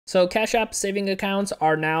So Cash App saving accounts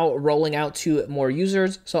are now rolling out to more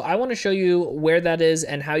users. So I want to show you where that is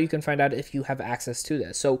and how you can find out if you have access to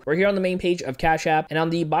this. So we're here on the main page of Cash App, and on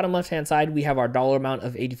the bottom left-hand side, we have our dollar amount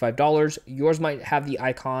of $85. Yours might have the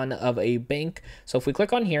icon of a bank. So if we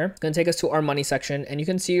click on here, it's going to take us to our money section, and you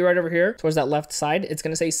can see right over here towards that left side, it's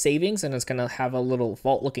going to say savings, and it's going to have a little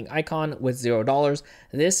vault looking icon with $0.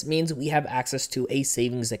 This means we have access to a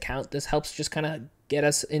savings account. This helps just kind of get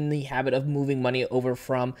us in the habit of moving money over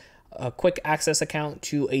from a quick access account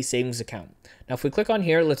to a savings account. Now, if we click on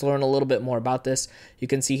here, let's learn a little bit more about this. You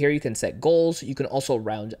can see here, you can set goals. You can also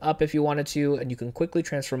round up if you wanted to, and you can quickly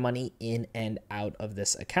transfer money in and out of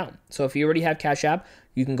this account. So if you already have Cash App,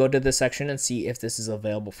 you can go to this section and see if this is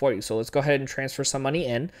available for you. So let's go ahead and transfer some money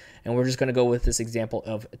in, and we're just going to go with this example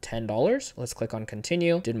of $10. Let's click on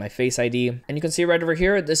continue, did my Face ID, and you can see right over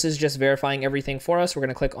here, this is just verifying everything for us. We're going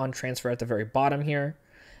to click on transfer at the very bottom here.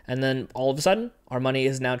 And then all of a sudden, our money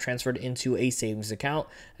is now transferred into a savings account.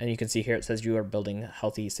 And you can see here, it says you are building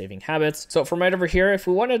healthy saving habits. So from right over here, if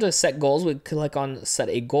we wanted to set goals, we click on set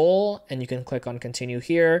a goal, and you can click on continue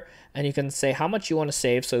here, and you can say how much you want to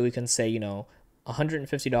save. So we can say, you know,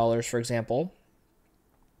 $150, for example.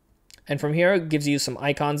 And from here, it gives you some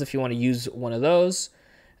icons if you want to use one of those.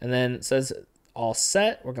 And then it says all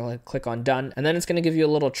set. We're going to click on done, and then it's going to give you a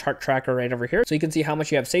little chart tracker right over here, so you can see how much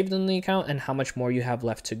you have saved in the account and how much more you have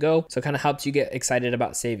left to go. So it kind of helps you get excited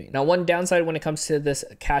about saving. Now, one downside when it comes to this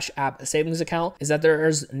Cash App savings account is that there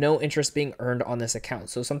is no interest being earned on this account.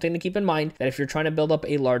 So something to keep in mind, that if you're trying to build up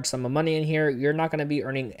a large sum of money in here, you're not going to be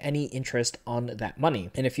earning any interest on that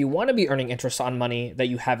money. And if you want to be earning interest on money that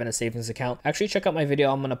you have in a savings account, actually check out my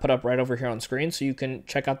video I'm going to put up right over here on screen, so you can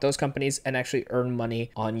check out those companies and actually earn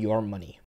money on your money.